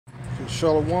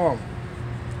Shalom.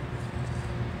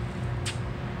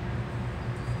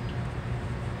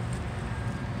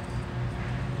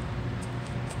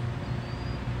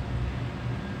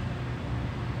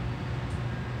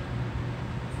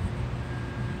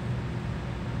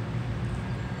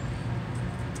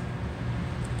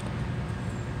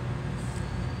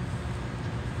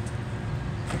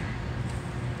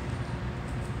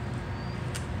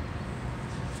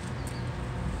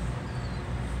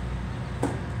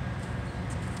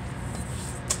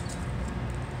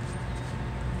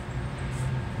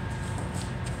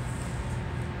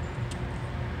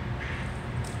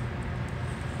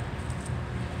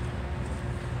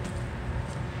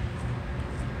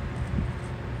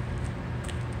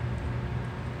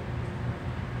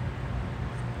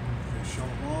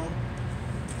 Shalom.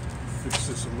 Fix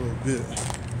this a little bit.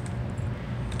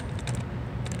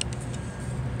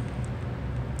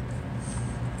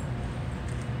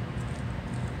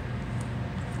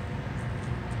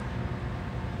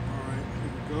 Alright,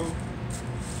 here we go.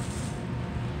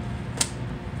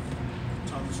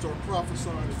 Time to start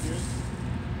prophesying again.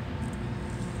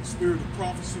 The spirit of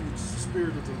prophecy, which is the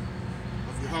spirit of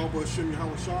Yahweh Hashem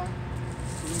Yahweh Shai. So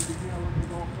let me begin, let me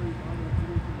go praise the honor and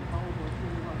glory to Yahweh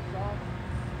Hashem Yahweh Shai.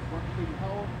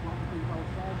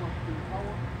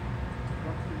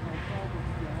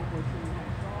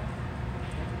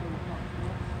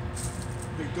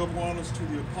 Pay double honors to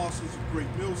the apostles of Great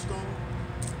Millstone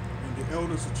and the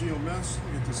elders of GMS. Let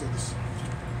me get this other side.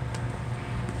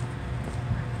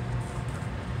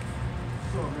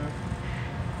 What's up, man?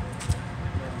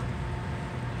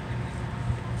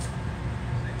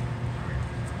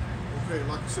 Okay,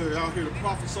 like I said, out here to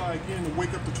prophesy again, to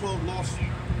wake up the 12 lost.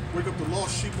 Wake up the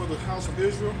lost sheep of the house of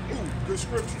Israel. Ooh, good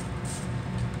scripture.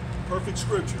 Perfect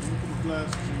scripture. Let me put my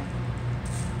glasses on.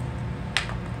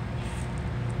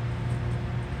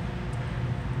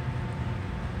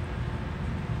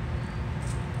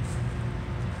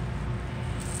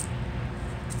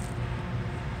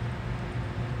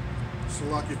 So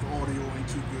like if the audio ain't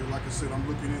too good, like I said, I'm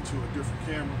looking into a different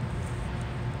camera.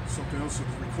 Something else to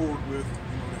record with,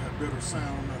 you know, to have better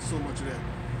sound, not so much of that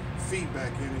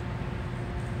feedback in it.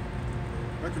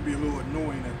 That could be a little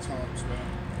annoying at times,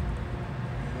 man.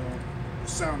 You know,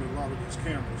 the sound of a lot of these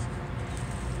cameras.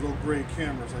 Low grade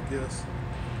cameras, I guess.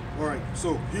 Alright,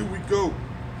 so here we go.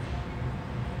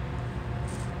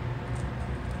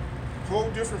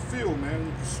 Whole different feel, man.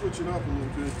 You can switch it up a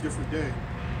little bit, different day.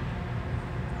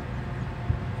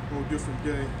 Whole different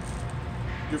day,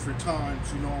 different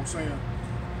times, you know what I'm saying?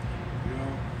 You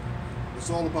know, it's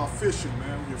all about fishing,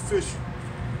 man. You're fishing,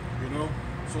 you know?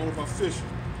 It's all about fishing.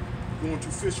 Going to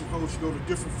fishing holes, you go to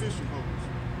different fishing holes.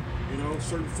 You know,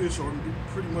 certain fish are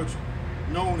pretty much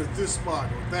known at this spot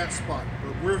or that spot.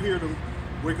 But we're here to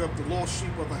wake up the lost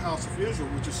sheep of the house of Israel,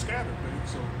 which is scattered, man.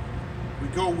 So we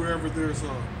go wherever there's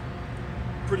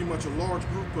pretty much a large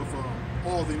group of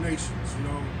all the nations, you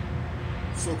know,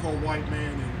 so-called white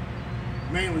man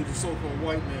and mainly the so-called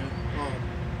white man,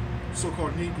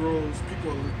 so-called Negroes,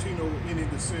 people of Latino, Indian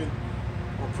descent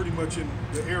are pretty much in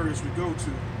the areas we go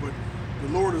to. But the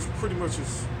Lord is pretty much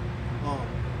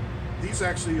he's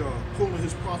actually pulling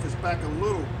his prophets back a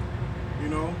little, you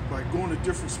know, by going to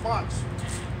different spots,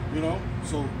 you know.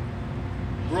 So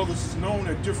brothers is known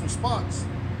at different spots,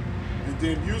 and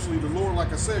then usually the Lord,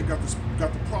 like I said, got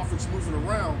the prophets moving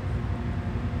around.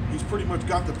 He's pretty much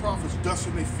got the prophets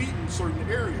dusting their feet in certain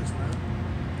areas, man,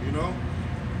 you know.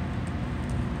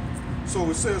 So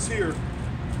it says here,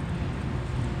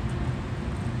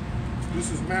 this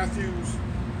is Matthew's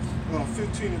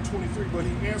 15 and 23, but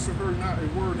he answered her not a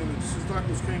word, and his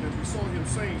disciples came and we saw him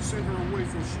saying, send her away,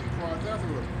 for she cried after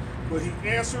her. But he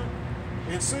answered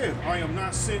and said, I am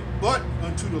not sent but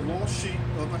unto the lost sheep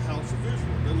of the house of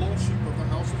Israel. The lost sheep of the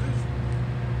house of Israel.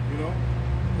 You know?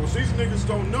 Because these niggas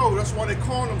don't know. That's why they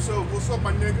call themselves, what's up,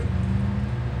 my nigga?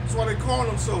 That's why they call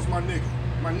themselves my nigga.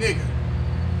 My nigga.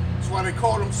 That's why they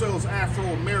call themselves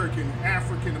Afro-American,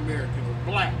 African-American, or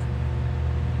black.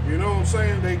 You know what I'm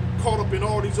saying? They caught up in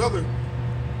all these other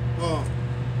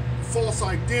false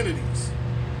identities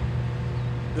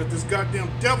that this goddamn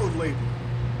devil label.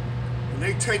 And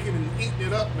they take it and eating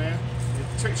it up, man. They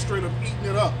take straight up eating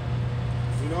it up.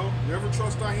 You know? Never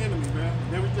trust thy enemy, man.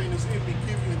 And everything that's in me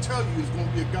give you and tell you is going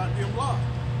to be a goddamn lie.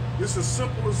 It's as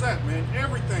simple as that, man.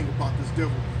 Everything about this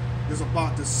devil is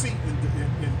about deceit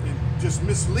and just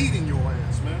misleading your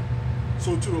ass, man.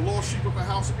 So to the lost sheep of the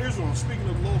house of Israel, and speaking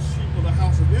of the lost sheep of the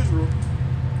house of Israel,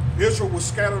 Israel was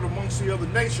scattered amongst the other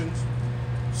nations.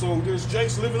 So there's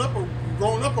Jakes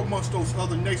growing up amongst those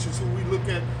other nations who we look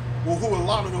at, or who a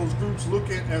lot of those groups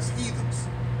look at as heathens.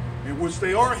 in which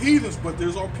they are heathens, but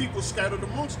there's our people scattered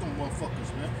amongst them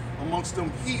motherfuckers, man. Amongst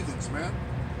them heathens, man.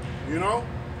 You know?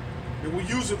 And we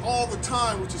use it all the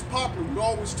time, which is popular. We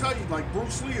always tell you, like,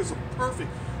 Bruce Lee is a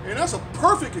perfect, and that's a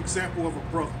perfect example of a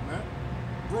brother, man.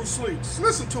 Bruce Lee. Just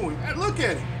listen to him. And look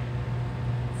at him.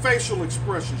 Facial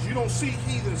expressions. You don't see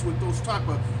heathens with those type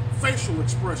of facial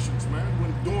expressions, man,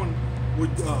 when doing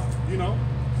with, you know,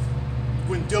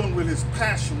 when dealing with his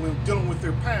passion, when dealing with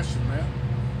their passion, man.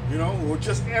 You know, or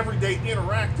just everyday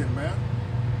interacting, man.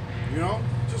 You know,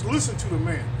 just listen to the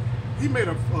man. He made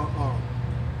a,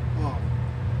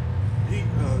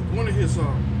 one of his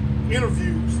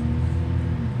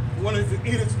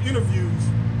interviews,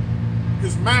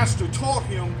 his master taught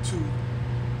him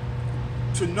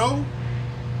to know,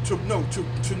 to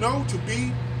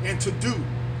be, and to do.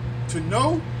 To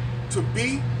know, to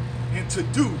be, and to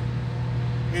do.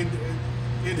 And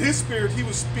in his spirit, he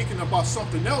was speaking about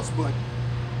something else, but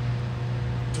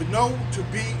to know, to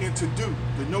be, and to do.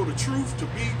 To know the truth, to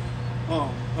be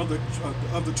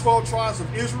of the 12 tribes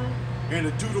of Israel, and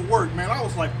to do the work. Man, I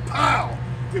was like, pow!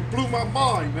 It blew my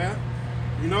mind, man.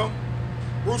 You know,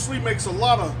 Bruce Lee made a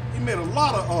lot of,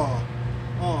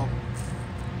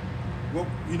 well,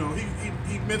 you know,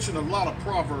 he mentioned a lot of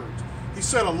proverbs. He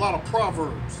said a lot of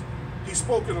proverbs. He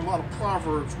spoke in a lot of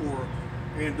proverbs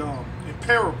and in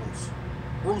parables.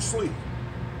 Bruce Lee,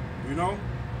 you know,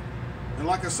 and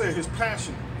like I said, his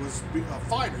passion was a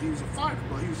fighter. He was a fighter,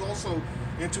 but he was also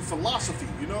into philosophy.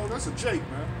 You know, that's a Jake,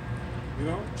 man. You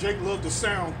know, Jake loved to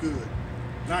sound good,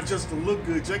 not just to look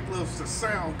good. Jake loves to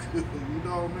sound good. You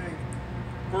know what I mean?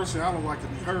 Personally, I don't like to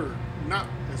be heard. Not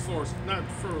for the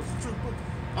truth, but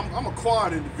I'm a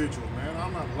quiet individual, man.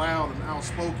 I'm not loud and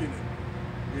outspoken,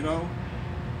 and you know,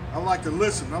 I like to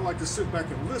listen. I like to sit back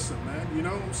and listen, man. You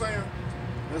know what I'm saying?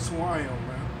 That's who I am,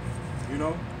 man. You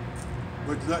know.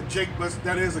 But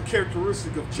that is a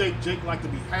characteristic of Jake. Jake liked to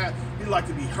be he liked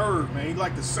to be heard, man. He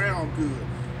liked to sound good,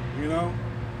 you know,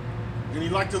 and he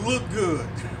liked to look good.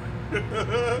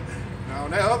 Now,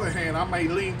 on the other hand, I may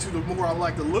lean to the more I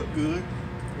like to look good,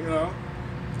 you know.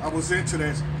 I was into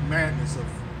that madness of,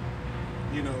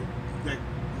 you know, that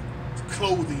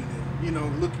clothing and, you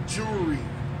know, jewelry,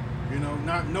 you know,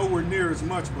 not nowhere near as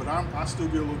much, but I still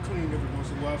get a little clean every once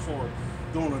in a while for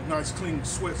throwing a nice clean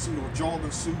sweatsuit or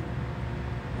jogging suit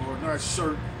or a nice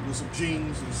shirt with some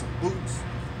jeans and some boots.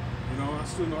 You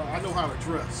know, I know how to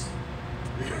dress.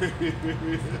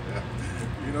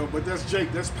 You know, but that's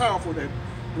Jake. That's powerful that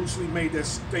Bruce Lee made that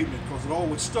statement, because it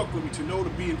always stuck with me, to know, to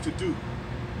be, and to do.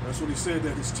 That's what he said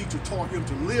that his teacher taught him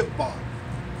to live by.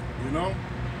 You know,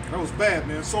 that was bad,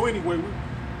 man. So anyway,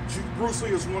 Bruce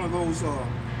Lee is one of those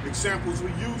examples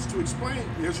we use to explain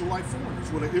Israelite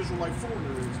foreigners, what an Israelite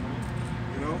foreigner is, man.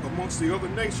 You know, amongst the other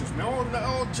nations. Man,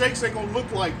 all Jakes ain't gonna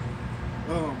look like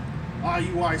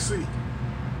IUIC.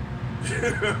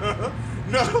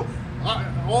 No,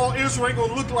 all Israel ain't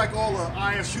gonna look like all the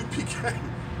ISUPK.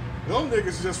 Those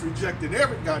niggas just rejected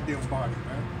every goddamn body,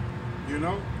 man. You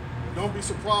know? And don't be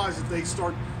surprised if they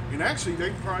start, and actually they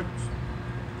probably,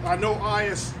 I know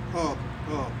I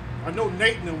know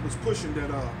Nate and them was pushing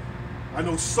that, I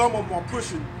know some of them are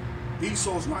pushing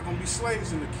Esau's not gonna be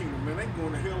slaves in the kingdom, man. They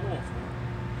going to hell off, man.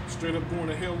 Straight up going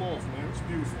to hell off, man. It's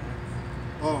beautiful,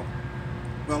 man.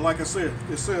 But like I said,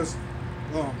 it says,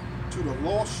 to the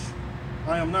lost,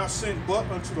 I am not sent but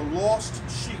unto the lost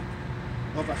sheep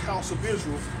of the house of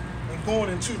Israel. And going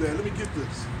into that, let me get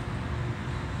this.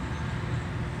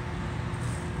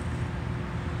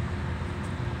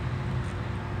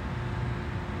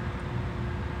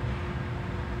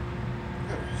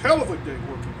 Had a hell of a day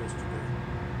working yesterday.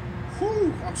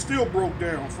 Whew, I'm still broke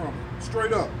down from it.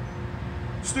 Straight up.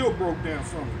 Still broke down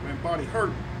from it, man. Body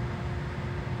hurting.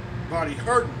 Body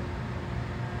hurting.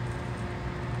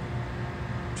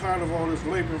 Tired of all this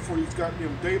laboring for these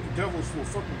goddamn devils for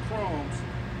fucking crumbs.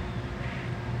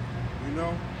 You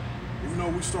know? Even though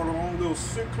we started our own little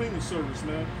cleaning service,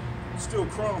 man. Still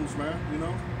crumbs, man, you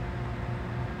know?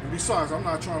 And besides, I'm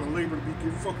not trying to labor to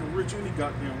get fucking rich any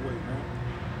goddamn way, man.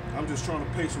 I'm just trying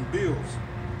to pay some bills.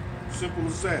 Simple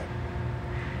as that.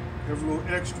 Have a little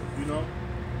extra, you know?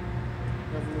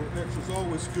 Have a little extra. It's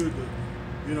always good to,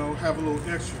 you know, have a little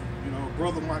extra. You know, a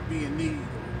brother might be in need,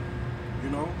 or, you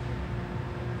know,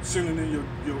 sending in your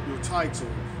tithes, or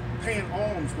paying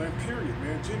alms, man, period,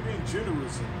 man. Being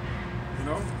generous, and, you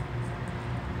know.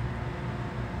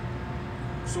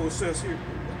 So it says here,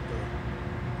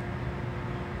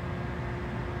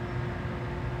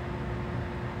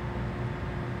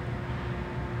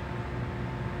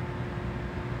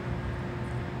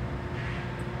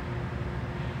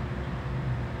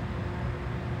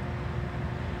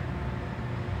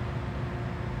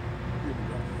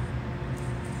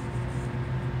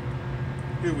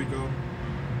 we go.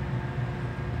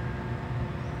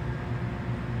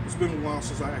 It's been a while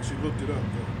since I actually looked it up,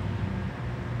 though.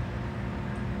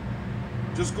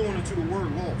 Just going into the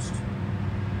word lost.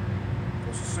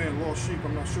 What's it saying? Lost sheep.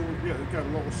 I'm not sure. Yeah, it got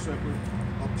lost separate.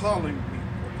 Apolymine.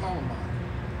 Come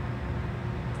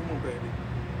on, baby.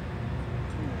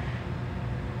 Come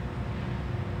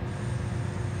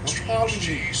on.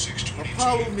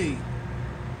 Apolymine.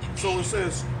 So it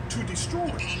says to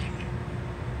destroy.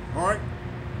 All right.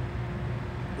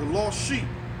 The lost sheep.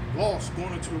 Lost.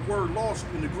 Going into the word lost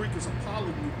in the Greek is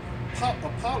apolymine.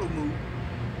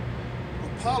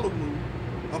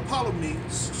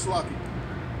 Apolymine, sloppy,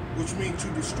 which means to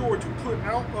destroy, to put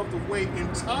out of the way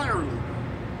entirely.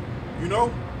 You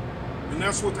know? And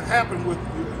that's what happened with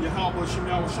Yahweh Shem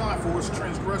Yahushai for his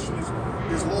transgression,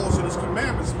 his laws and his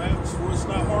commandments, man. For it's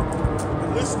not hard to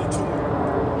listen to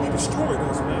him. He destroyed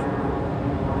us,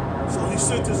 man. So he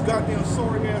sent this goddamn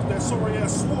sorry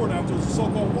ass sword out to the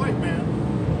so-called white man,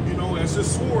 you know, as his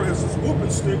sword, as his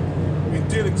whooping stick, and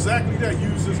did exactly that.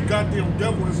 Used this goddamn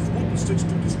devil as his whooping sticks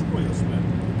to destroy us, man.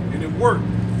 And it worked,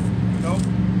 you know.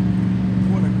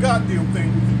 What a goddamn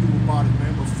thing we can do about it,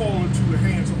 man, but fall into the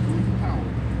hands of the living power.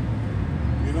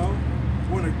 You know?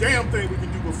 What a damn thing we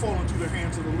can do but fall into the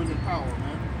hands of the living power,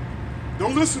 man.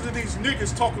 Don't listen to these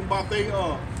niggas talking about they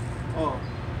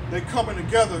coming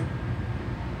together,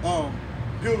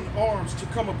 building arms to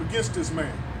come up against this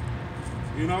man.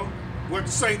 You know? We're at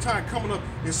the same time coming up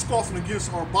and scoffing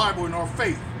against our Bible and our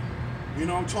faith. You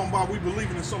know, I'm talking about we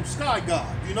believing in some sky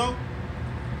god, you know?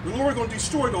 The Lord gonna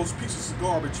destroy those pieces of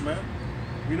garbage, man.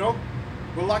 You know?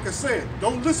 But like I said,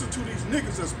 don't listen to these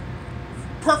niggas as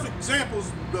perfect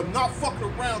examples of not fucking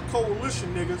around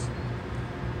coalition niggas.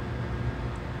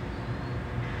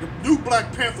 The new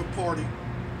Black Panther Party,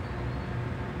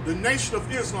 the Nation of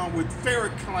Islam with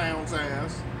ferret clowns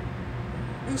ass,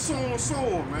 and so on and so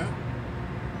on, man.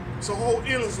 It's a whole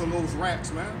endless of those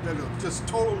rats, man, that are just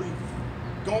totally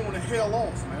going to hell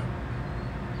off, man.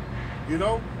 You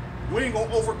know? We ain't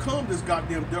gonna overcome this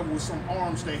goddamn devil with some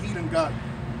arms that he done got,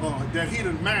 that he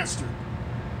done mastered.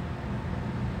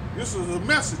 This is a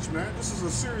message, man. This is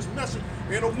a serious message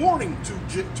and a warning to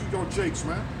your jakes,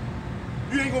 man.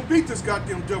 You ain't gonna beat this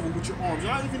goddamn devil with your arms.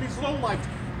 Not even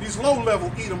these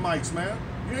low-level Edomites, man.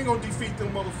 You ain't gonna defeat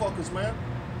them motherfuckers, man.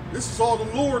 This is all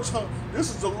the Lord's.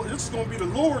 This is gonna be the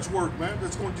Lord's work, man.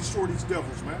 That's gonna destroy these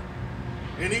devils, man.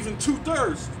 And even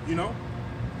 2/3, you know,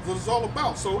 what it's all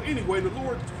about. So anyway, the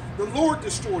Lord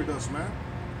destroyed us, man,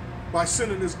 by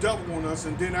sending this devil on us,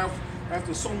 and then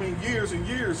after so many years and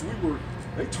years,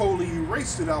 they totally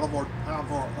erased it out of our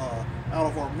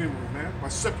memory, man, by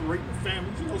separating the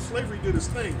families. You know, slavery did its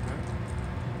thing, man.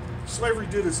 Slavery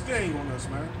did its thing on us,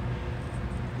 man.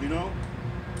 You know,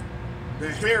 the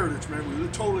heritage, man. We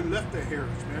totally left that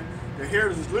heritage, man. The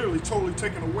heritage is literally totally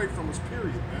taken away from us,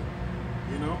 period, man.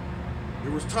 You know,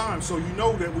 there was time, so you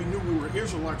know that we knew we were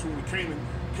Israelites when we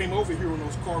came over here on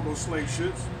those cargo slave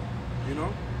ships. You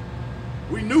know,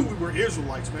 we knew we were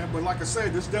Israelites, man. But like I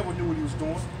said, this devil knew what he was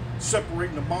doing.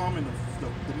 Separating the mom and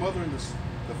the mother and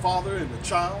the father and the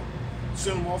child,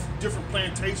 send them off to different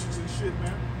plantations and shit,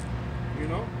 man. You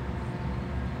know,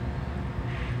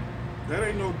 that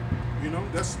ain't no, you know,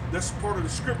 that's part of the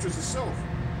scriptures itself.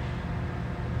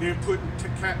 Then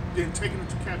taken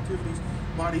into captivity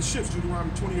by these ships,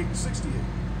 Deuteronomy 28 and 68.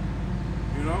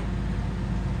 You know,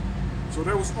 so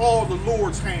that was all the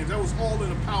Lord's hands. That was all in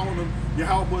the power of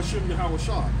Yahweh Shem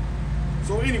Yahushai.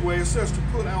 So anyway, it says to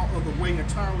put out of the way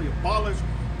entirely, abolish,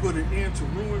 put an end to,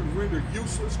 ruin, render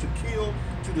useless, to kill,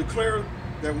 to declare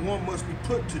that one must be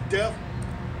put to death,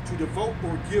 to devote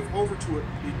or give over to an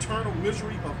eternal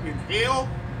misery in hell.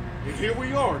 And here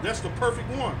we are. That's the perfect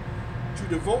one. To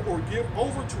devote or give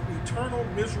over to eternal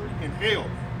misery in hell.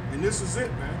 And this is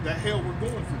it, man. That hell we're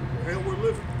going through. The hell we're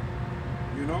living.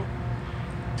 You know?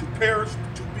 To perish,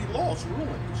 to be lost,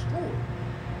 ruined, destroyed.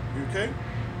 Okay?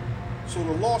 So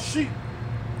the lost sheep.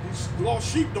 These lost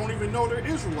sheep don't even know they're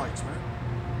Israelites, man.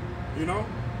 You know?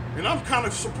 And I'm kind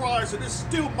of surprised that it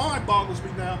still mind boggles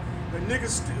me now that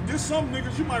niggas, there's some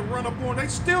niggas you might run up on, they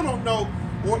still don't know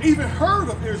or even heard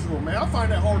of Israel, man. I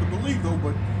find that hard to believe, though,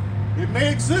 but it may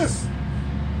exist.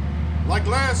 Like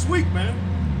last week, man.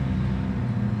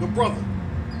 The brother.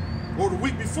 Or the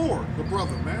week before, the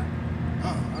brother, man.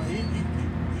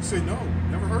 He said no,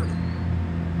 never heard it.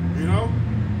 You know?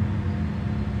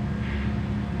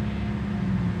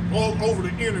 All over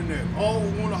the internet, all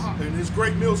on the and his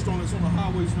great millstone is on the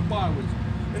highways and the byways.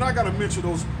 And I gotta mention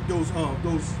those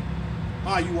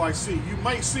IUIC. You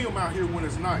may see them out here when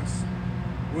it's nice.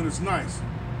 When it's nice.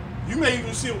 You may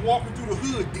even see them walking through the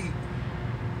hood deep,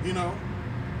 you know.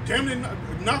 Damn it,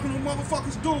 knocking on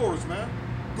motherfuckers' doors, man.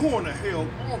 Going to hell.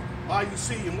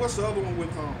 IUC, and what's the other one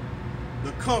with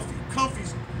the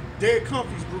Comfy's Dead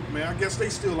Comfy's group, man. I guess they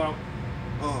still out.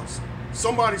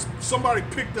 Somebody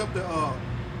picked up the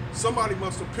somebody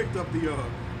must have picked up the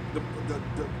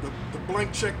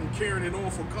blank check and carrying it on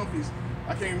for Comfy's.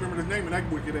 I can't remember the name of that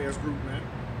wicked ass group, man.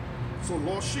 So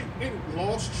lost sheep,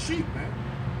 man.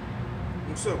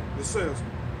 And so it says,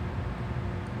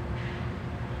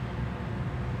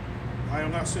 I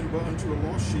am not sent but unto the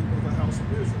lost sheep of the house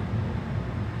of Israel.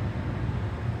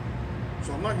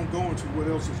 So I'm not going to go into what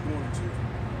else is going into.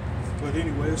 But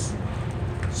anyways,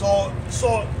 it's all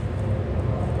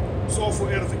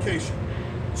for edification.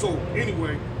 So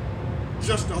anyway,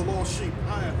 just the lost sheep.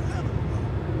 I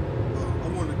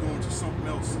wanted to go into something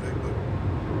else today, but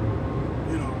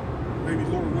you know, maybe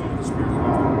Lord willing, the Spirit of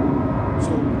God. So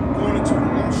going into the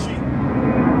lost sheep,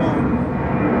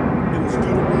 it was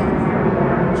Deuteronomy.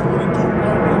 So what in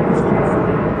Deuteronomy I was looking for.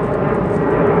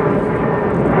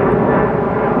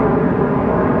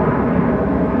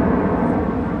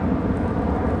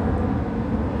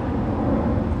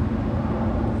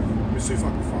 Let me see if I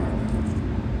can find that.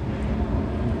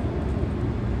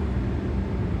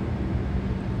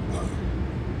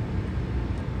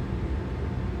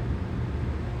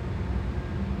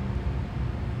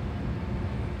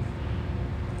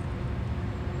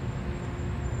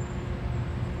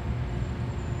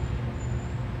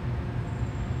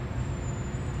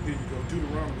 Here you go,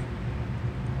 Deuteronomy.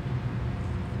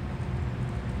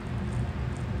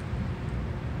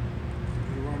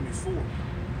 Deuteronomy 4.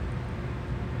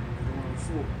 Deuteronomy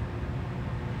 4.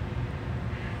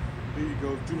 Here you go,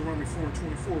 Deuteronomy 4 and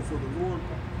 24. For the Lord,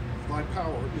 thy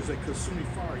power is a consuming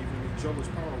fire, even a jealous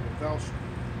power. When thou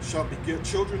shalt beget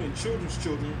children and children's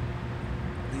children,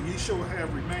 and ye shall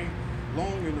have remained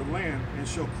long in the land, and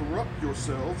shall corrupt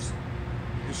yourselves,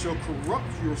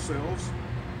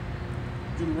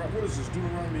 What is this?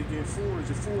 Deuteronomy again, 4? Is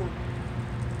it 4?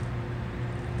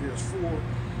 Yes, 4. 25.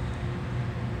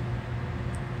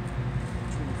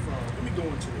 Let me go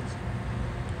into this.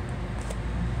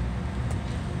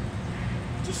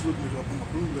 Just looking it up on my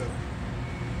blue letter.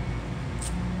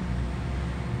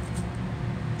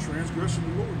 Transgression of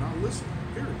the Lord, not listening,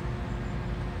 period.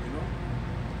 You know?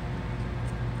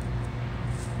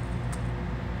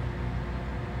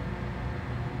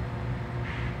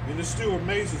 And it still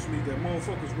amazes me that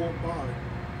motherfuckers walk by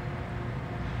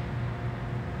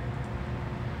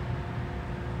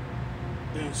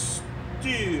and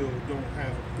still don't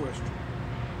have a question.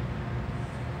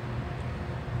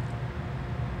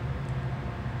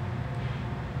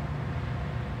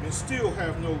 And still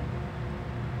have no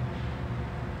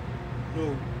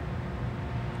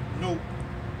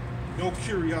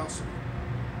curiosity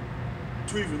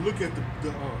to even look at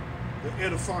the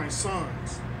edifying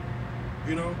signs.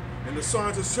 You know, and the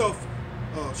signs itself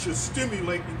should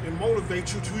stimulate and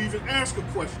motivate you to even ask a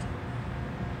question.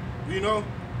 You know,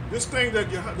 this thing that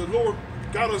the Lord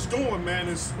got us doing, man,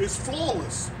 is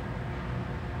flawless.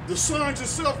 The signs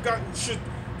itself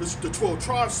the 12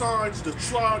 tribe signs, the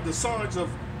signs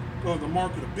of the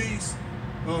mark of the beast,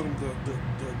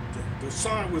 the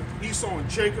sign with Esau and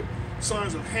Jacob,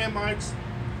 signs of Hamites,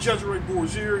 Jezreel,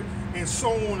 Borzir, and so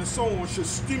on should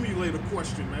stimulate a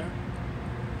question, man.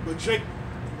 But Jake,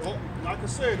 like I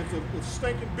said, if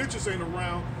stinking bitches ain't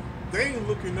around, they ain't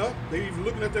looking up. They even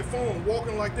looking at their phone,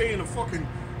 walking like they in a fucking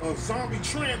zombie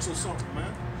trance or something,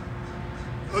 man.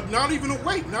 Not even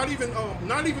awake, not even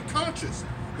conscious.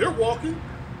 They're walking,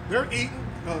 they're eating,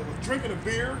 drinking a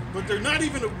beer, but they're not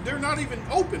even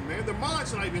open, man. Their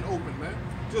mind's not even open, man.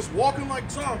 Just walking like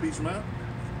zombies, man.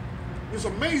 It's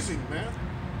amazing, man.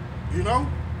 You know.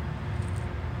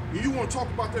 You want to talk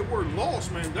about that word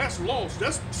lost, man? That's lost.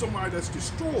 That's somebody that's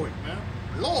destroyed, man.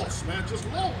 Lost, man. Just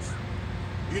lost.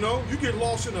 You know, you get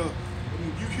lost in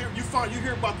you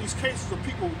hear about these cases of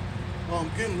people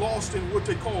getting lost in what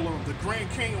they call the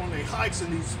Grand Canyon on their hikes in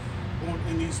these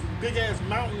big ass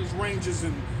mountainous ranges,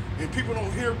 and people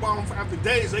don't hear about them for after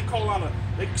days. They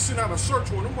send out a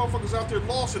search warrant. Them motherfuckers out there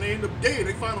lost and they end up dead.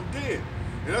 They find them dead.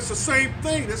 And that's the same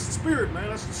thing. That's the spirit, man.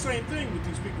 That's the same thing with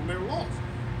these people. They're lost.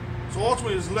 So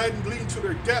ultimately, it's leading to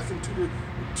their death and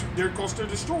because they're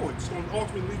destroyed. It's going to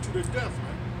ultimately lead to their death,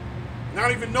 man.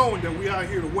 Not even knowing that we out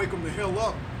here to wake them the hell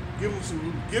up,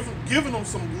 giving them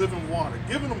some living water,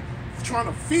 trying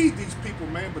to feed these people,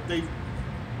 man. But they're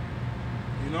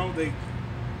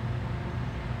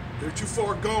too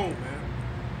far gone, man.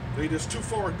 They just too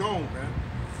far gone, man.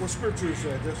 What scripture is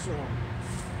that? That's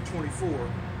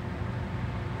 24.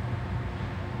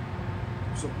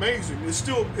 It's amazing.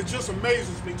 It just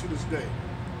amazes me to this day.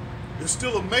 it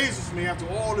still amazes me after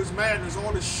all this madness,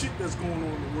 all this shit that's going on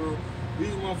in the world.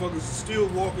 These motherfuckers are still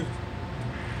walking.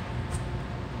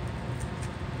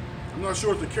 I'm not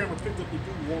sure if the camera picked up the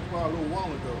dude who walked by a little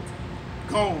while ago.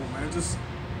 Gone, man. Just,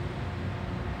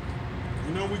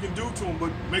 you know, we can do to them,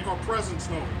 but make our presence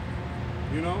known.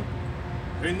 You know,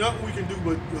 ain't nothing we can do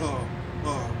but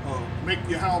make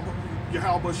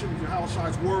Yahweh's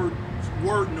word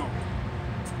known.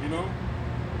 You know,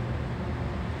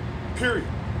 period.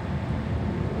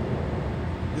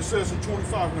 It says in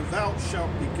 25, when thou shalt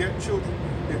beget children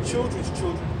and children's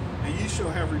children, and ye shall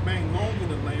have remained long in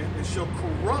the land, and shall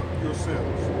corrupt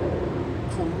yourselves.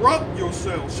 Corrupt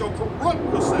yourselves. Shall corrupt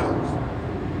yourselves.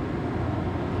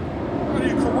 How do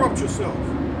you corrupt yourself?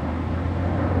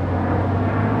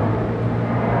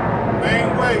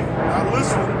 Main way, not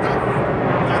listening,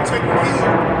 not taking heed.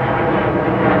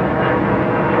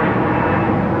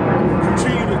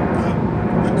 Continue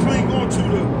to cling on to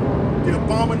the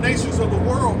abominations of the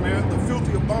world, man. The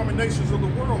filthy abominations of the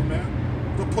world, man.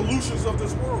 The pollutions of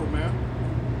this world, man.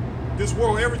 This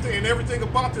world, everything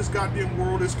about this goddamn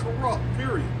world is corrupt,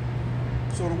 period.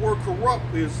 So the word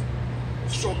corrupt is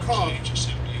shokah.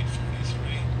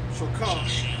 Shokah.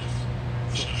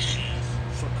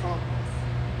 Shokah.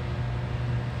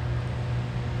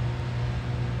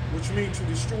 Which means to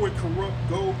destroy, corrupt,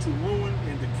 go to ruin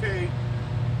and decay,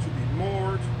 to be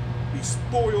marred, be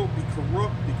spoiled, be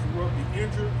corrupt, be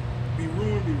injured, be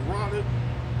ruined, be rotted,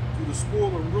 to the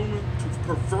spoil and ruin, to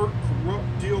pervert,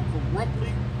 corrupt, deal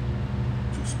corruptly,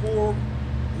 to spoil,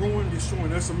 ruin, destroy.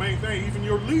 That's the main thing. Even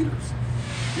your leaders,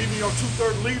 even your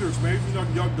 2/3 leaders, man,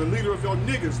 even the leader of your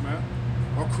niggas, man,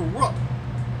 are corrupt.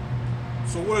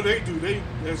 So what do?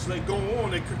 As they go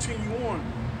on, they continue on.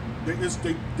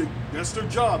 That's their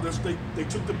job. They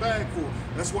took the bag for.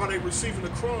 That's why they're receiving the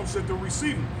crumbs that they're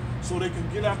receiving, so they can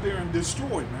get out there and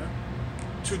destroy, man,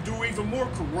 to do even more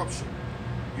corruption.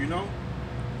 You know,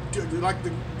 like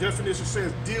the definition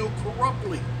says, deal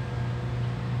corruptly.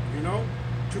 You know,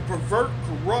 to pervert,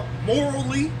 corrupt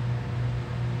morally,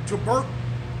 to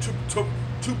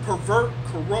pervert,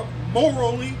 corrupt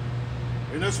morally,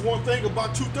 and that's one thing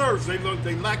about 2/3.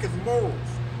 They lacketh morals.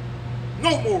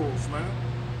 No morals, man.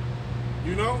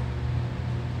 You know?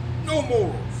 No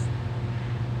morals.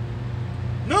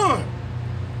 None.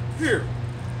 Here.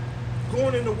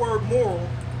 Going in the word moral.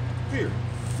 Here.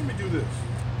 Let me do this.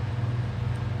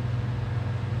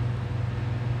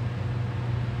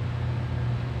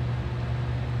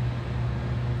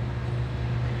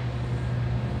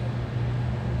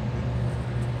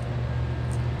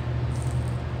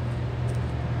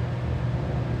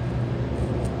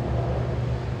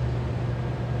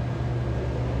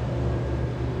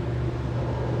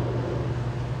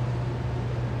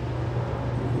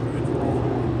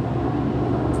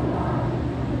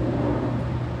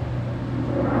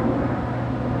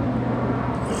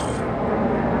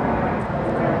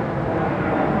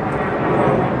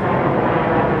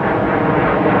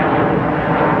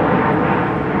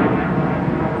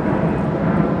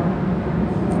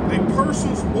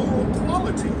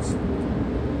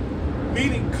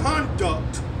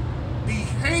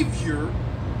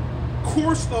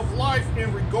 Course of life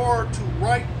in regard to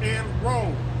right and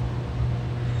wrong.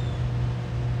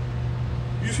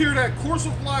 You hear that? Course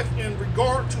of life in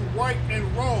regard to right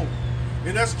and wrong.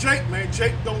 And that's Jake, man.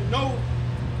 Jake don't know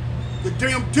the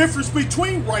damn difference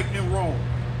between right and wrong.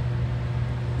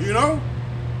 You know?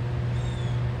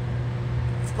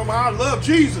 Come on, I love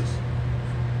Jesus.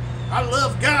 I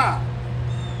love God.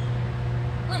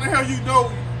 How the hell you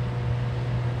know?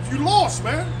 You lost,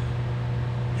 man.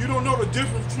 You don't know the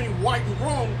difference between right and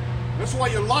wrong. That's why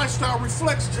your lifestyle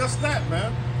reflects just that,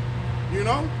 man. You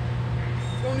know?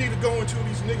 You don't need to go into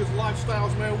these niggas'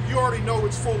 lifestyles, man. You already know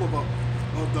it's full of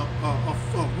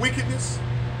wickedness.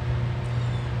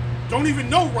 Don't even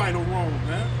know right or wrong,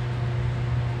 man.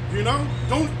 You know?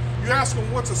 You ask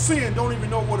them what's a sin, don't even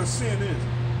know what a sin is.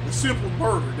 The simple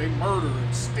murder. They murder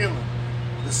and stealing.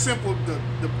 The simple,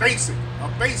 the basic.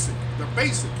 The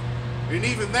basic. And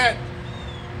even that,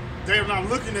 they're not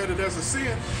looking at it as a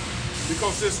sin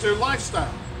because it's their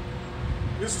lifestyle.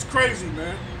 This is crazy,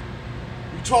 man.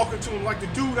 You talking to him like the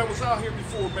dude that was out here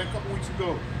before, man, a couple weeks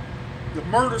ago. The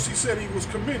murders he said he was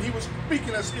committing, he was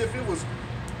speaking as if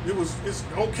it's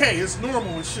okay, it's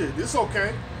normal and shit. It's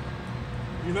okay.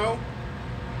 You know?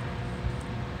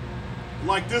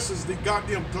 Like this is the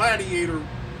goddamn gladiator.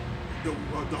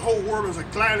 The whole world is a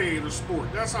gladiator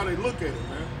sport. That's how they look at it,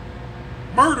 man.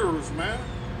 Murderers, man.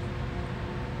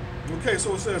 Okay,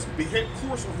 so it says, behead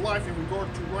course of life in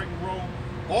regard to right and wrong,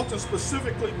 often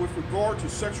specifically with regard to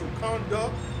sexual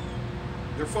conduct.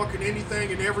 They're fucking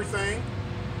anything and everything,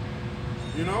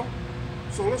 you know?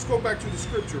 So let's go back to the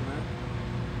scripture, man.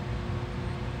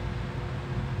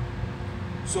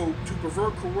 So to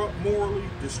pervert, corrupt, morally,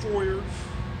 destroyer.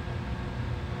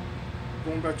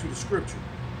 Going back to the scripture.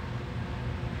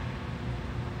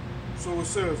 So it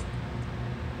says,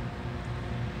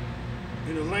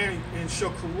 in the land, and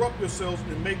shall corrupt yourselves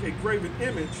and make a graven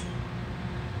image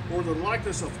or the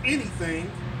likeness of anything,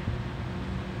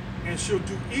 and shall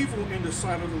do evil in the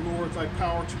sight of the Lord thy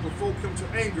power to provoke him to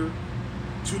anger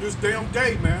to this damn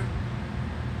day, man.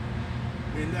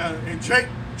 And Jake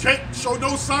showed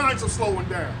no signs of slowing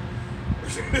down.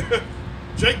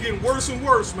 Jake getting worse and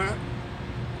worse, man.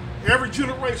 Every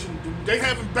generation, they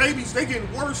having babies, they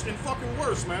getting worse and fucking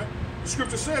worse, man. The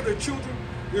scripture said their children,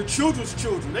 their children's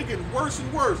children, they getting worse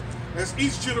and worse as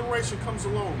each generation comes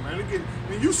along, man.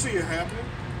 And you see it happening.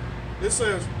 It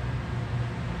says,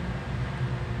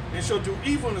 and shall do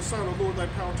evil in the sight of the Lord thy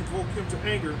power to provoke him to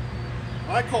anger.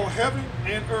 I call heaven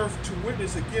and earth to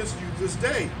witness against you this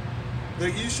day,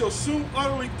 that ye shall soon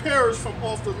utterly perish from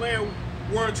off the land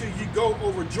whereunto ye go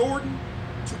over Jordan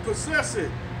to possess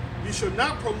it. Ye shall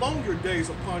not prolong your days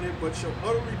upon it, but shall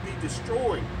utterly be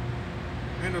destroyed.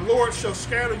 And the Lord shall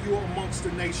scatter you amongst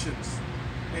the nations,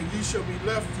 and ye shall be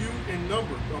left few in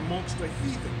number amongst the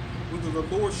heathen, whither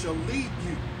the Lord shall lead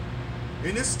you.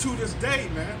 And it's to this day,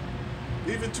 man.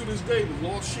 Even to this day, the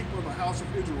lost sheep of the house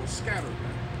of Israel scattered,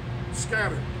 man.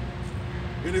 Scattered.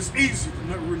 And it's easy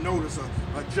to notice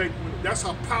a Jake. That's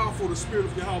how powerful the spirit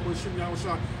of Yahweh Shem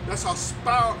Yahushua. That's how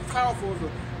powerful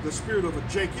the spirit of a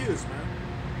Jake is, man.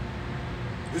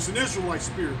 It's an Israelite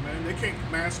spirit, man. They can't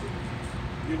master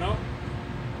it, you know.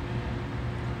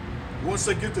 Once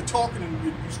they get to talking and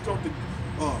you start to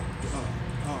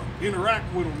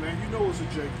interact with them, man, you know it's a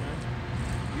Jake,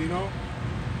 man. You know.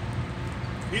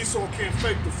 Esau can't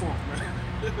fake the funk, man.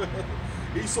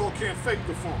 Esau can't fake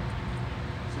the funk.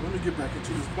 So let me get back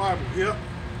into this Bible here.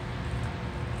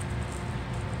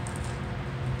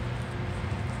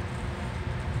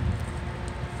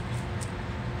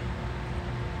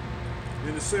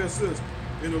 And it says this,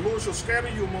 and the Lord shall scatter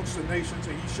you amongst the nations,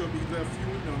 and ye shall be left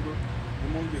few in number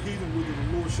among the heathen, whither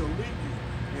the Lord shall lead you.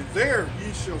 And there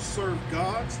ye shall serve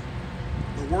gods,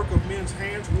 the work of men's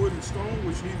hands, wood and stone,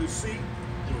 which neither see,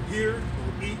 nor hear,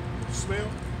 nor eat, nor smell.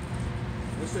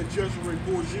 That's that Jezreel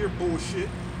Borgia bullshit,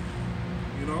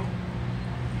 you know.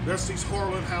 That's these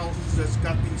harlot houses that's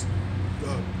got these,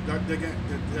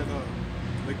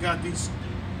 they got these,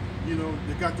 you know,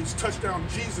 they got these touchdown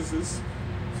Jesuses.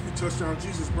 Touchdown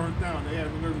Jesus burnt down. They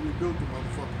haven't never rebuilt the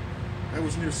motherfucker. That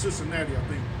was near Cincinnati, I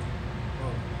think,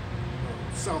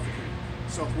 south of here,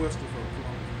 southwest of Columbia.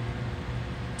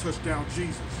 Touchdown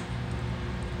Jesus.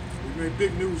 We made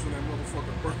big news when that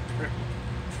motherfucker burnt down.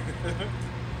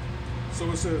 So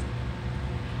it says,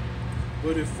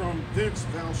 but if from thence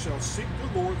thou shalt seek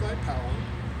the Lord thy power,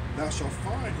 thou shalt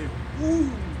find him.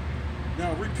 Ooh.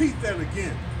 Now repeat that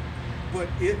again. But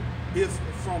if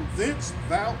from thence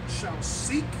thou shalt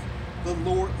seek the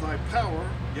Lord thy power,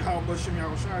 Yahweh Shem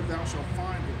Yahushua, thou shalt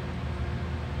find him.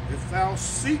 If thou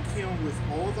seek him with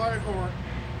all thy heart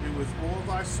and with all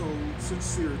thy soul,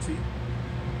 sincerity,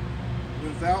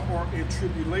 when thou art in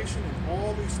tribulation and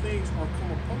all these things are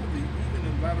come upon thee, even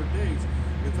in latter days,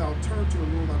 if thou turn to the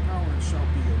Lord thy power and shalt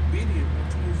be obedient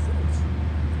unto his voice.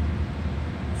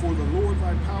 For the Lord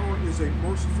thy power is a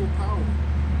merciful power.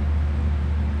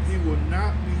 He will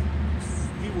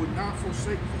not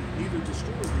forsake thee, neither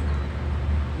destroy thee,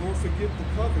 nor forget the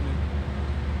covenant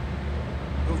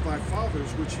of thy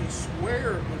fathers, which he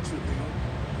sware unto them.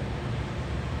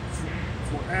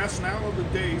 For ask now of the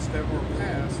days that are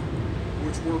past,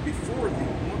 which were before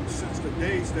thee, since the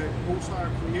days that Most High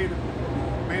created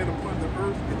man upon the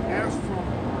earth, and ask from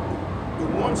the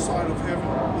one side of heaven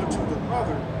unto the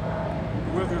other,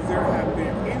 whether there have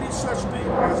been any such thing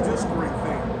as this great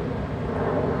thing.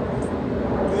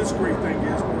 This great thing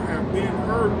is, or have been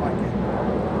heard like it.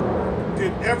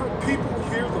 Did ever people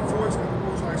hear the voice of the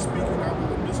Most High speaking out of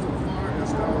the midst of the fire,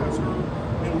 as thou hast heard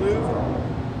and lived?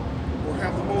 Or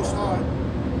have the Most High?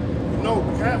 No,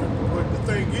 we haven't. But the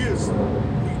thing is,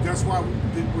 that's why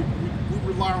we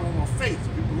rely on our faith.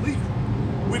 We believe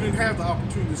it. We didn't have the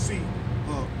opportunity to see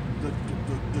the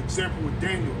example with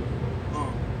Daniel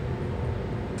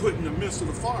put in the midst of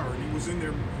the fire, and he was in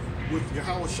there with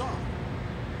Yahweh Shah.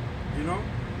 You know?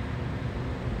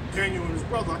 Daniel and his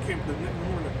brother, I can't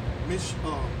remember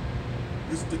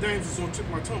the names is on the tip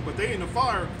of my tongue, but they in the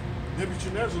fire.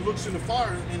 Nebuchadnezzar looks in the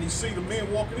fire and he see the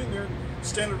man walking in there,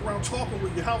 standing around talking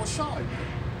with Yahweh Shai, man.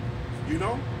 You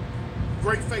know?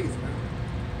 Great faith, man.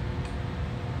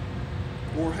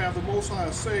 Or have the Most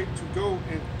High say to go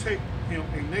and take him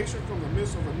a nation from the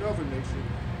midst of another nation,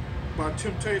 by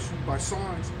temptation, by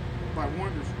signs, by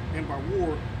wonders, and by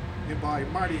war, and by a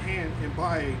mighty hand, and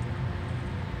by a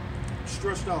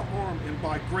stretched out arm, and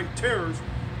by great terrors,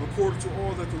 according to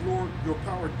all that the Lord your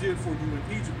power did for you in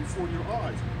Egypt before your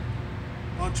eyes.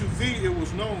 Unto thee it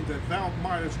was known that thou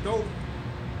mightest know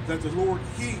that the Lord,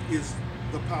 he is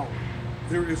the power.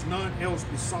 There is none else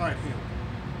beside him.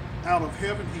 Out of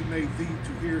heaven he made thee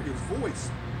to hear his voice.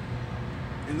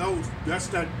 And that's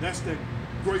that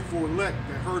grateful elect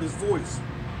that heard his voice.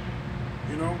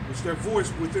 You know, it's that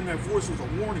voice, within that voice was a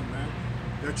warning, man.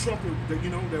 That trumpet, that, you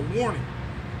know, that warning.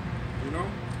 You know?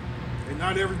 And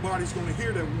not everybody's going to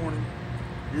hear that warning,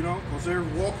 you know, because they're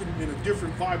walking in a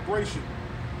different vibration,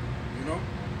 you know.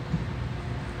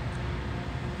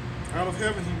 Out of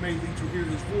heaven he made thee to hear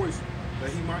his voice, that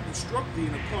he might instruct thee,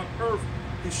 and upon earth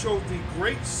he showed thee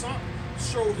great signs,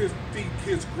 showed his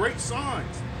great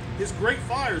signs, his great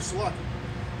fires, Salaki.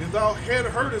 And thou had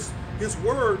heardest his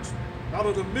words out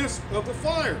of the midst of the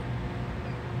fire.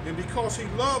 And because he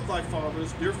loved thy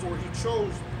fathers, therefore he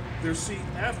chose their seed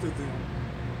after them.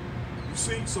 You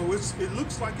see, so it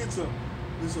looks like it's a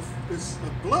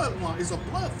bloodline, it's a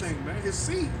blood thing, man. His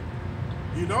seed,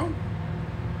 you know.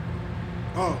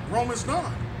 Romans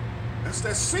 9, that's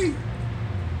that seed.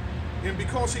 And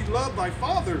because he loved thy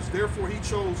fathers, therefore he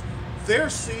chose their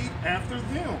seed after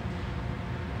them,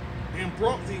 and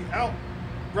brought thee out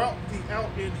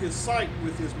in his sight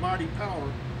with his mighty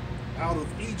power out of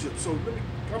Egypt. So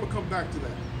I'm gonna come back to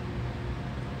that.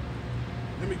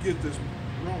 Let me get this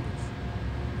Romans.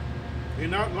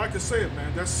 And like I said,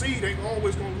 man, that seed ain't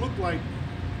always gonna look like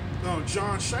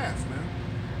John Shaft, man.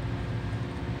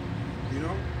 You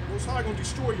know, Most High gonna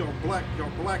destroy y'all black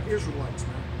Israelites,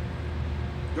 man.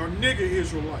 Y'all nigga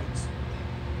Israelites,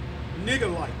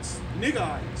 niggerites,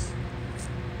 niggerites.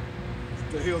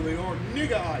 What the hell they are,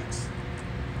 niggerites.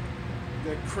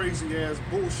 That crazy ass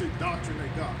bullshit doctrine they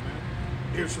got,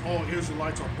 man. All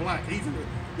Israelites are black. Even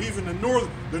the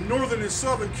northern and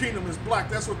southern kingdom is black.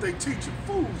 That's what they teaching.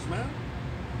 Fools, man.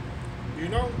 You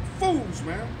know, fools,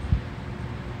 man.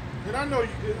 And I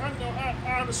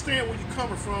understand where you're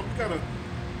coming from.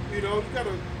 You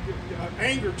gotta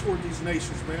anger toward these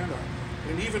nations, man,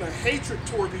 and even a hatred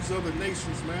toward these other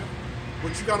nations, man.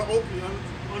 But you gotta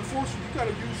unfortunately, you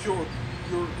gotta use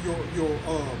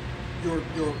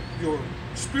your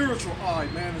spiritual eye,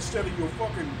 man, instead of your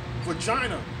fucking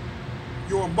vagina,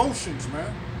 your emotions,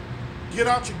 man. Get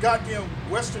out your goddamn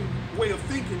Western way of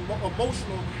thinking,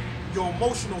 your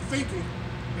emotional thinking,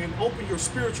 and open your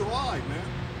spiritual eye, man.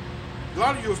 A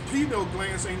lot of your pineal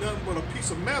glands ain't nothing but a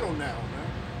piece of metal now, man.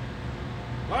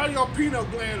 A lot of your pineal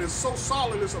gland is so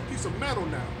solid it's a piece of metal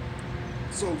now.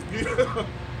 So,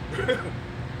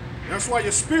 that's why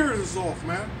your spirit is off,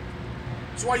 man.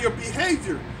 That's why your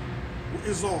behavior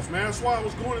is off, man. That's why I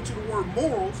was going into the word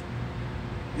morals,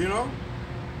 you know.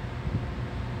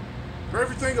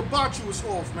 Everything about you is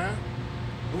off, man.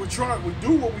 And we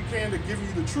do what we can to give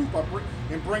you the truth by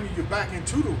bringing you back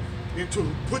into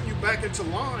putting you back into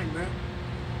line, man.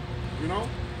 You know.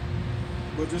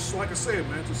 But just like I said,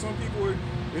 man, to some people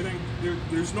it ain't.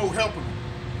 There's no helping them.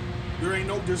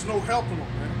 There's no helping them,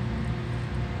 man.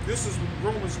 This is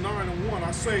Romans 9:1.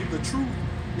 I say the truth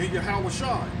in Yahweh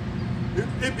Shai.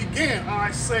 It began,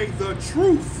 I say the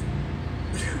truth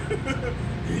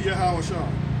in Yahweh Shai.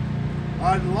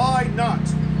 I lie not.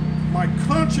 My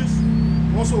conscience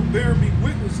also bear me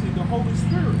witness in the Holy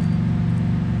Spirit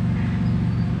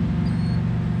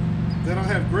that I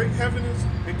have great heaviness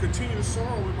and continuous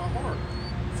sorrow in my heart.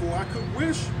 For I could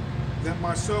wish that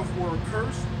myself were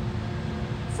accursed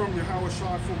from Yahweh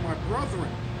Shai for my brethren,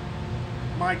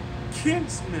 my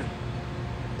kinsmen,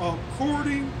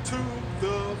 according to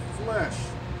the flesh.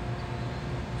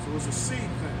 So it's a seed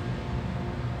thing,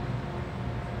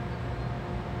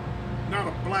 not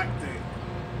a black thing.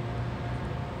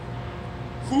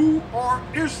 Who are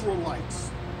Israelites?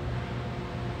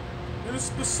 And it's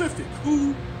specific.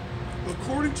 Who,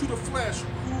 according to the flesh,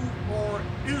 who are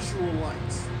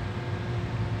Israelites?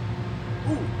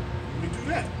 Ooh, let me do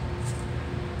that.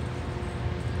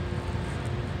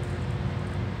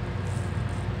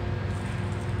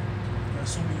 Got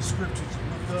so many scriptures to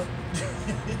look up.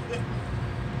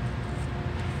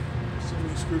 So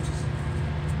many scriptures.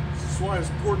 That's why it's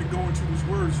important to go into these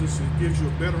words, just it gives you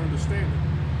a better understanding.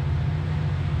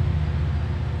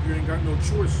 You ain't got no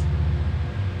choice.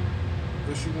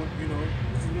 Unless you want,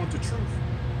 if you want the truth,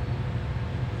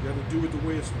 you got to do it the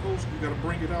way it's supposed to. You got to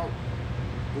bring it out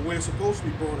the way it's supposed to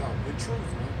be brought out, in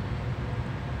truth, man.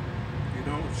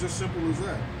 It's just simple as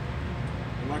that.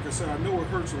 And like I said, I know it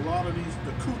hurts a lot of the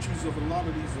coochies of a lot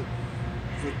of these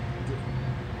the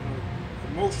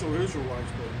emotional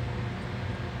Israelites, but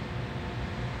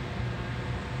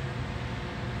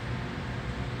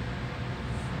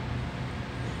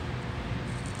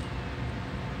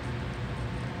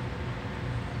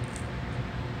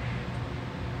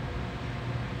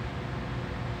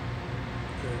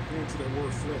to that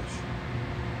word flesh,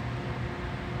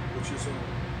 which is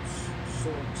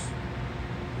sarx.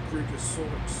 The Greek is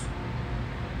sarx.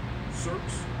 Sarx.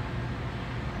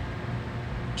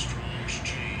 Strong's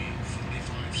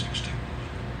G4561.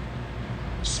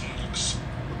 Sarx.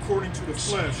 According to the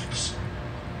flesh. Sarx.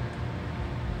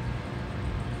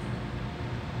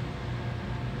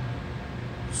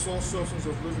 The soul substance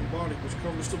of living body which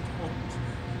covers the bones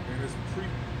and is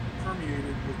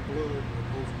permeated with blood of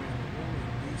both man and woman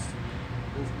and beast,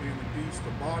 both man and beast,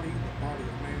 the body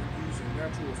of man using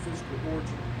natural or physical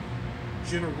origin,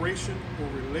 generation or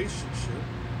relationship,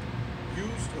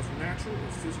 used of natural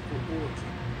or physical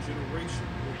origin, generation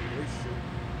or relationship,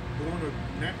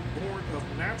 born of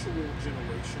natural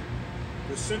generation,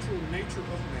 the central nature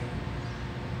of man,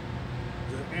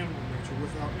 the animal nature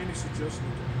without any suggestion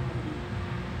of depravity,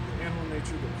 the animal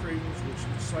nature, the cravings which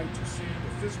incite to sin,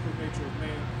 the physical nature of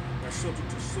man as subject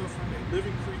to suffering, a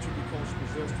living creature because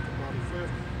possessed of the body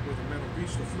flesh, with the mental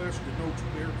beast, the flesh denotes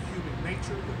mere human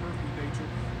nature, the earthly nature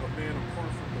of man apart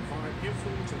from divine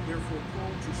influence and therefore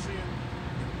prone to sin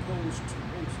and opposed to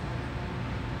Most High.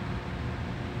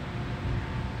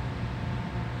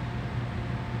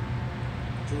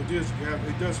 So it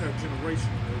does have generation,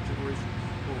 generation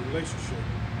or relationship.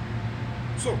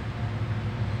 So,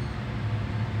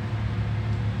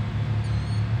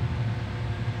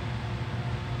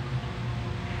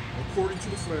 according to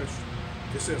the flesh,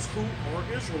 it says, who are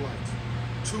Israelites?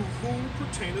 To whom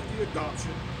pertaineth the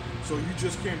adoption? So you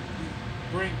just can't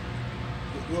bring,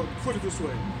 well, put it this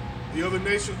way. The other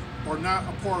nations are not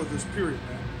a part of this period,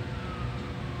 man.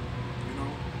 You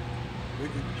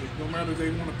know, no matter they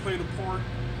want to play the part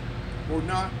or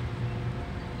not,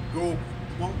 go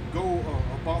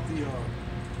about the,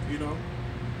 you know,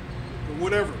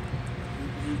 whatever.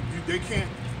 They can't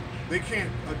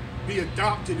be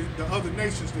adopted in the other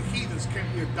nations. The heathens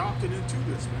can't be adopted into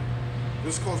this, man.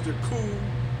 Just because they're cool,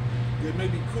 they may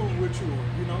be cool with you, or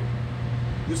you know,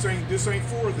 this ain't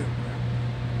for them, man.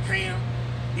 Ham,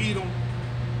 Edom.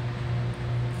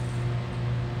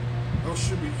 I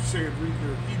should be saying read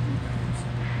their Hebrew names.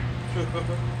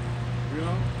 You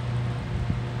know,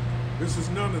 this is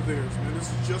none of theirs, man. This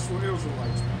is just for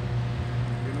Israelites, man.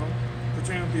 You know,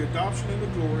 pertaining to the adoption and the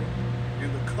glory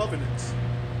and the covenants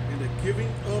and the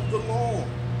giving of the law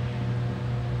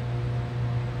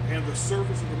and the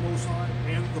service of the Most High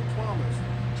and the promise.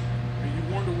 And you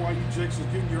wonder why you jakes is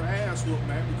getting your ass whooped,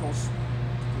 man, because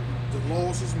the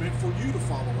laws is meant for you to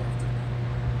follow after.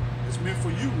 It's meant for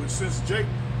you. And since Jake,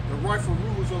 the rightful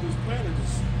rulers of this planet,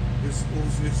 is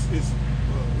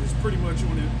pretty much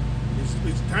on it,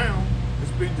 it's down,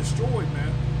 it's been destroyed,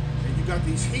 man. And you got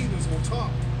these heathens on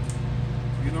top,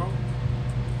 you know.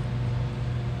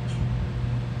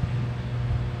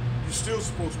 You're still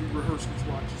supposed to be rehearsing these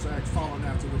righteous acts, following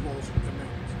after the laws and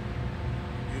commandments.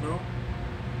 You know?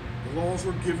 The laws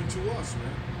were given to us,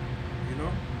 man. You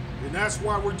know? And that's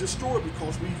why we're destroyed,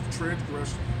 because we've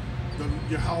transgressed the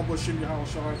Yahweh Shem Yahweh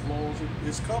Shai's laws and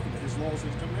his covenant, his laws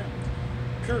and his commandments.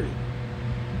 Period.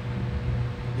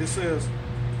 It says,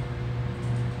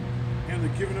 and the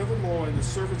giving of the law and the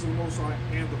servants of the Most High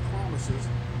and the promises,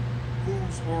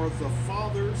 whose are the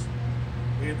fathers,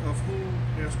 and of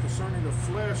whom, as concerning the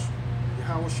flesh,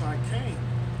 Yahweh Shai came,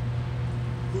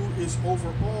 who is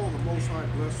over all, the Most High,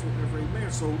 blessed forever,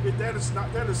 amen. So that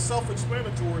is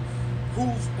self-explanatory.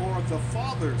 Whose are the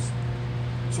fathers?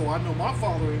 So I know my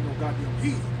father ain't no goddamn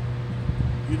heathen,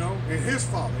 you know, and his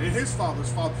father, and his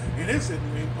father's father, and his and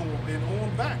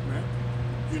on back, man,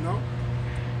 you know.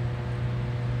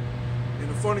 And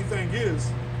the funny thing is,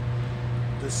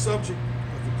 the subject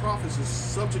of the prophets is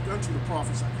subject unto the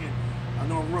prophets. I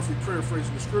know I'm roughly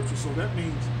paraphrasing the scripture, so that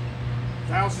means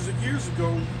thousands of years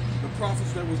ago, the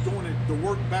prophets that was doing it, the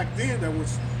work back then, that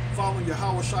was following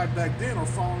Yahweh Shai back then, are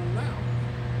following them now.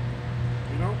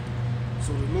 You know?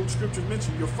 So the little scripture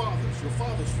mentioned your father's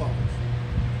fathers.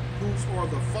 Whose are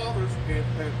the fathers, and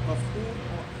of whom,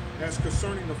 as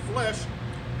concerning the flesh,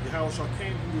 Yahweh Shai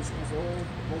came, who is over all,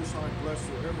 the Most High, blessed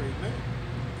forever, amen.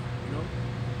 You know?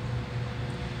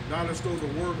 Not as though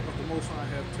the word of the Most High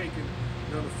have taken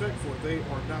none effect, for they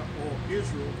are not all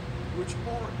Israel, which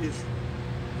are Israel.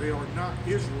 They are not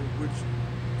Israel,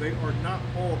 they are not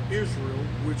all Israel,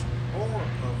 which are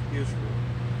of Israel.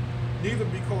 Neither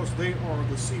because they are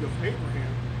the seed of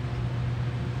Abraham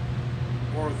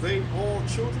are they all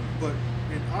children, but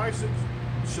in Isaac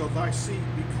shall thy seed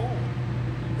be called.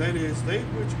 That is, they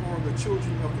which are the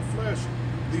children of the flesh,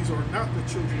 these are not the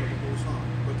children of the Most High,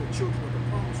 but the children of the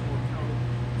promise are counted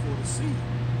for the seed.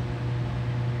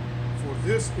 For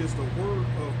this is the word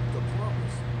of the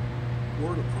promise.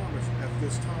 Word of promise, at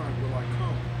this time will I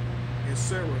come, and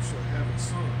Sarah shall have a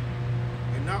son.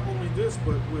 And not only this,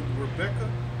 but when Rebekah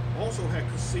also had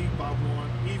conceived by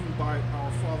one, even by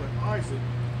our father Isaac,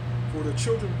 for the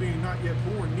children being not yet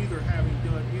born, neither having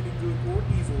done any good or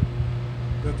evil,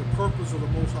 that the purpose of the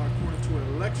Most High according to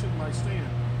an election might stand,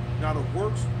 not of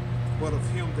works, but of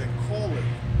him that calleth.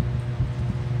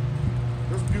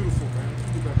 That's beautiful, man.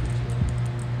 Let's get back into it.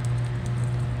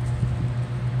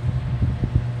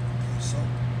 Okay, so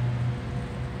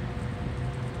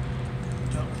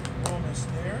jump to Romans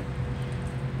there.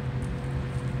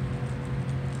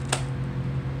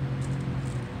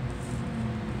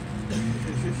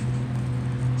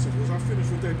 So was I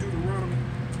finished with that Deuteronomy?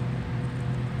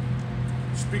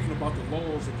 Speaking about the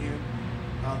laws again,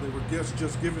 they were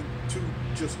just given to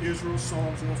just Israel,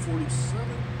 Psalms 147.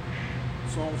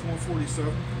 Psalms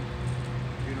 147.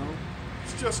 You know,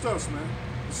 it's just us, man.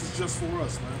 This is just for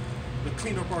us, man. To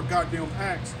clean up our goddamn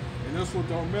acts. And that's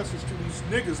what our message to these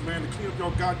niggas, man, to clean up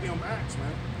your goddamn acts,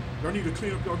 man. Y'all need to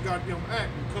clean up your goddamn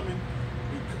act and come in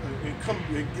and come,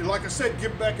 and, like I said,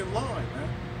 get back in line, man.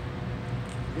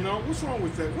 You know, what's wrong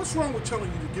with that? What's wrong with telling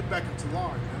you to get back into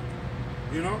line, man?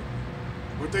 You know?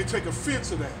 But they take offense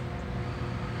to that.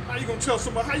 How you gonna tell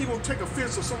somebody, how you gonna take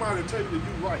offense to somebody to tell you to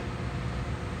do right?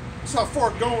 That's how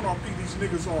far gone these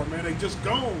niggas are, man. They just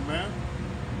gone, man.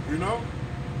 You know?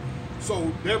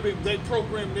 So they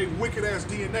program their wicked ass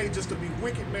DNA just to be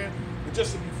wicked, man, and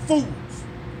just to be fools.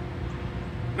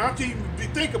 Not to even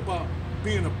think about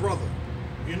being a brother,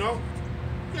 you know?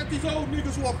 You got these old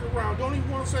niggas walking around, don't even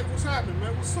want to say what's happening,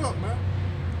 man. What's up, man?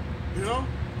 You know?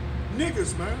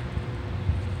 Niggas, man.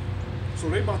 So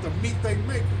they about to meet they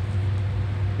maker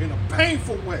in a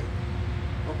painful way.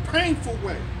 A painful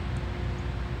way.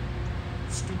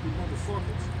 Stupid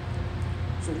motherfuckers.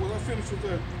 So when I finish with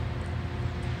that,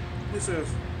 it says,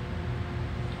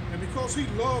 and because he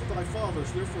loved thy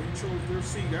fathers, therefore he chose their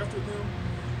seed after them,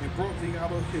 and brought thee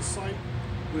out of his sight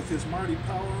with his mighty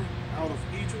power out of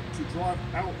Egypt, to drive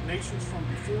out nations from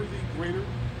before thee, greater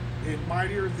and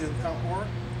mightier than thou art,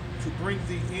 to bring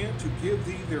thee in, to give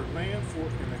thee their land for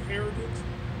an inheritance.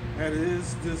 That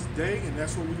is this day, and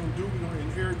that's what we're gonna do. We're gonna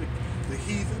inherit the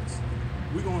heathens.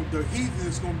 The heathen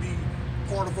is gonna be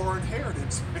part of our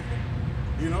inheritance, man.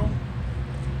 You know?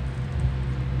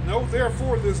 Know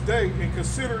therefore this day, and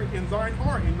consider in thine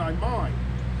heart, in thy mind,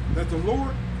 that the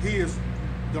Lord, he is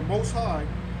the Most High.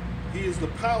 He is the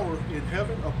power in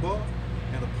heaven above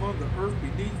and upon the earth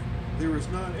beneath. There is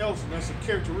none else. And that's a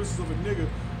characteristic of a nigga,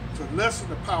 to lessen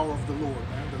the power of the Lord,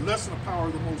 man. To lessen the power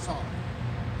of the Most High.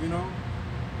 You know?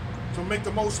 To make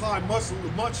the Most High much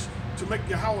to make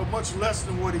Yahweh much less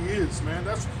than what he is, man.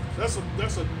 That's a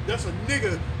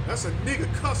nigga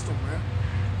custom, man.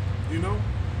 You know?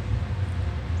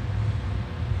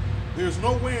 There's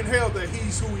no way in hell that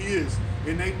he's who he is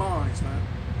in their minds, man.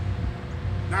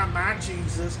 Not my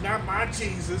Jesus, not my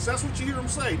Jesus. That's what you hear them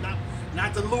say.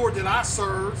 Not the Lord that I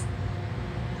serve.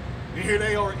 And here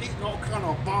they are eating all kind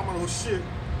of abominable shit.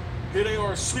 Here they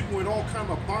are sleeping with all kind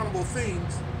of abominable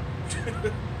things.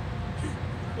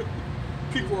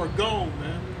 People are gone,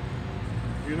 man.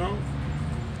 You know?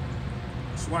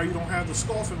 That's why you don't have the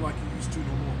scoffing like you used to no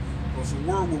more. Because the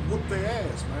word will whoop their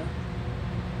ass, man.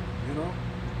 You know?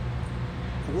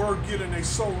 The word get in their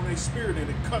soul and their spirit, and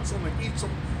it cuts them and eats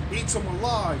them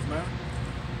alive, man.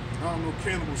 I don't know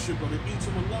cannibal shit, but it eats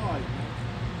them alive, man.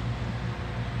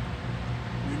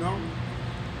 You know?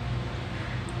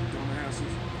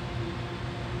 Dumbasses.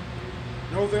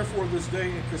 Know therefore this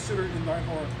day, and consider in thine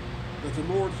heart, that the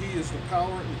Lord, he is the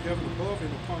power in heaven above,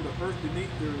 and upon the earth beneath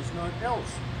there is none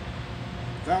else.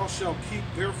 Thou shalt keep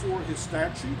therefore his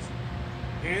statutes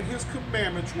and his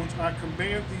commandments, which I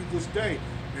command thee this day.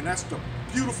 And that's the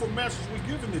beautiful message we're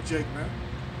giving to Jake, man.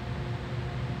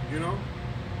 You know?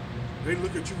 They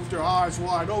look at you with their eyes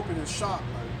wide open and shocked.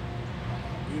 Like,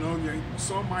 you know,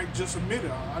 some might just admit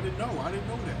it. I didn't know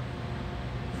that.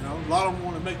 You know, a lot of them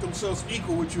want to make themselves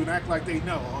equal with you and act like they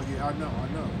know. Oh yeah, I know.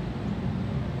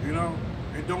 You know,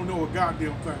 and don't know a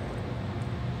goddamn thing.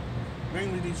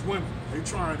 Mainly these women. They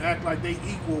try and act like they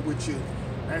equal with you.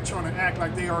 They're trying to act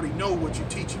like they already know what you're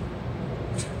teaching.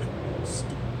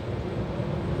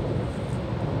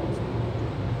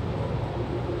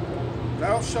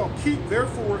 Thou shalt keep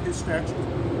therefore his statutes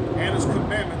and his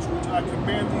commandments, which I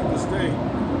command thee this day,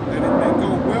 that it may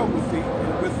go well with thee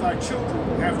and with thy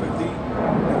children after thee,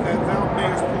 and that thou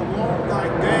mayest prolong thy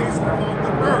days upon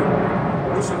the earth,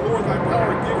 which the Lord thy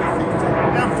power giveth thee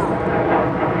forever.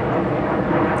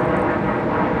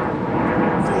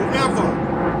 Forever.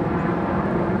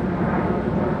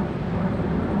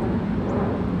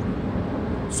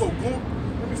 So go,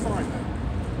 let me find that.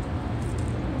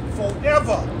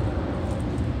 Forever.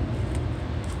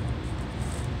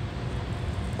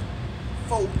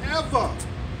 forever.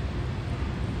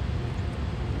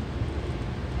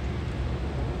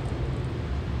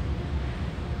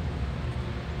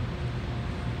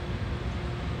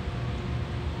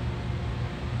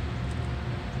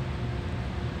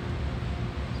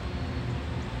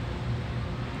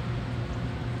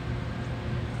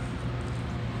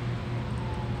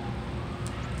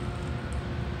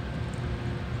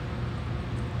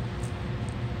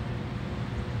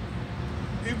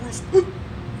 Hebrews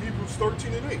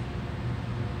 13 and 8.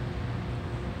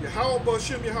 Yahweh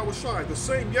B'Shem Yahweh Shai, the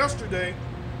same yesterday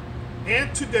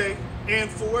and today and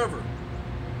forever.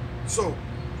 So,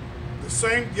 the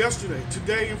same yesterday,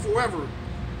 today, and forever.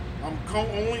 I'm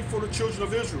only for the children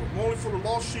of Israel. I'm only for the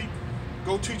lost sheep.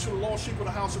 Go teach the lost sheep of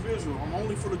the house of Israel. I'm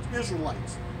only for the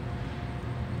Israelites.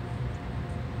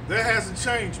 That hasn't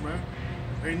changed, man.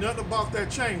 Ain't nothing about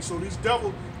that changed. So these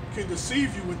devils can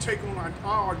deceive you and take on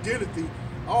our identity,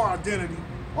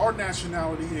 our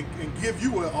nationality, and give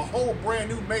you a whole brand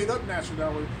new made up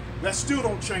nationality. That still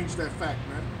don't change that fact,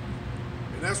 man.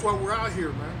 And that's why we're out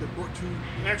here, man, to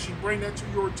actually bring that to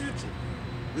your attention.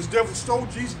 These devils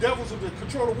of the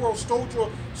control of the world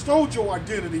stole your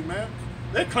identity, man.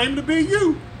 They claim to be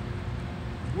you.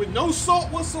 With no salt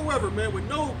whatsoever, man, with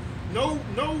no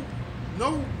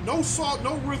salt,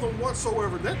 no rhythm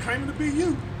whatsoever. They're claiming to be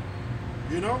you.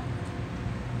 You know?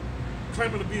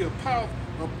 Claiming to be the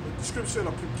scripture said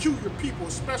a peculiar people,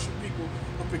 a special people,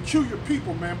 a peculiar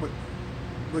people, man,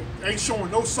 but ain't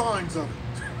showing no signs of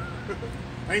it.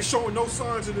 Ain't showing no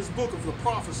signs in this book of the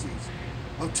prophecies,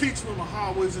 of teaching them the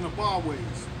highways and the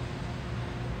byways.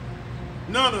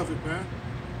 None of it, man.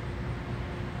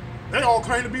 They all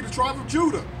claim to be the tribe of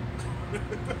Judah.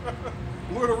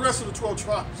 Where the rest of the 12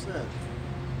 tribes at?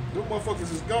 Them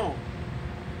motherfuckers is gone.